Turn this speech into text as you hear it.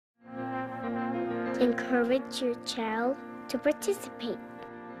Encourage your child to participate.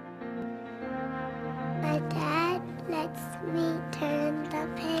 My dad lets me turn the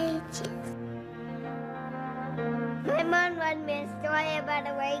pages. My mom read me a story about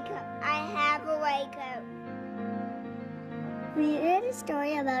a raincoat. I have a raincoat. We read a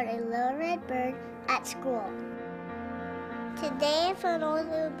story about a little red bird at school. Today I found all the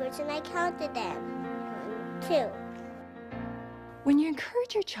little birds and I counted them. 1, 2. When you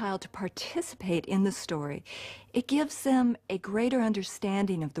encourage your child to participate in the story, it gives them a greater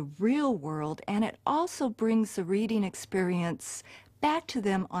understanding of the real world, and it also brings the reading experience back to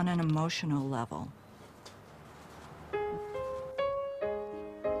them on an emotional level.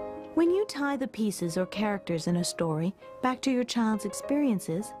 When you tie the pieces or characters in a story back to your child's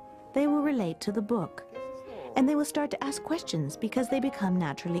experiences, they will relate to the book, and they will start to ask questions because they become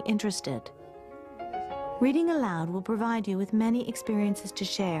naturally interested. Reading aloud will provide you with many experiences to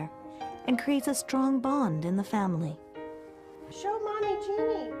share and creates a strong bond in the family. Show Mommy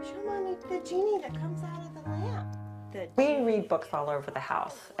Genie. Show Mommy the genie that comes out of the lamp. We read books all over the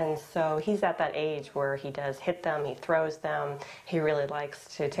house, and so he's at that age where he does hit them, he throws them, he really likes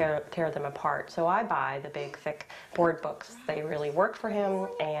to tear them apart. So I buy the big, thick board books. They really work for him,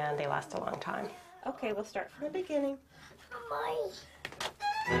 and they last a long time. Okay, we'll start from the beginning.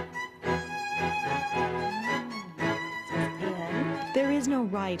 There is no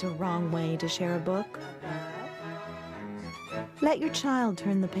right or wrong way to share a book. Let your child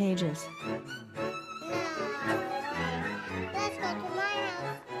turn the pages. Let's go to my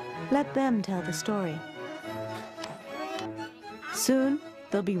house. Let them tell the story. Soon,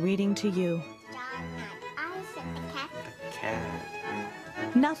 they'll be reading to you. I said the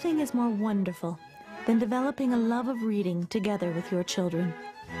cat. Nothing is more wonderful than developing a love of reading together with your children.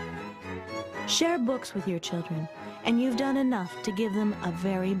 Share books with your children, and you've done enough to give them a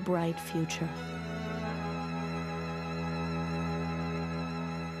very bright future.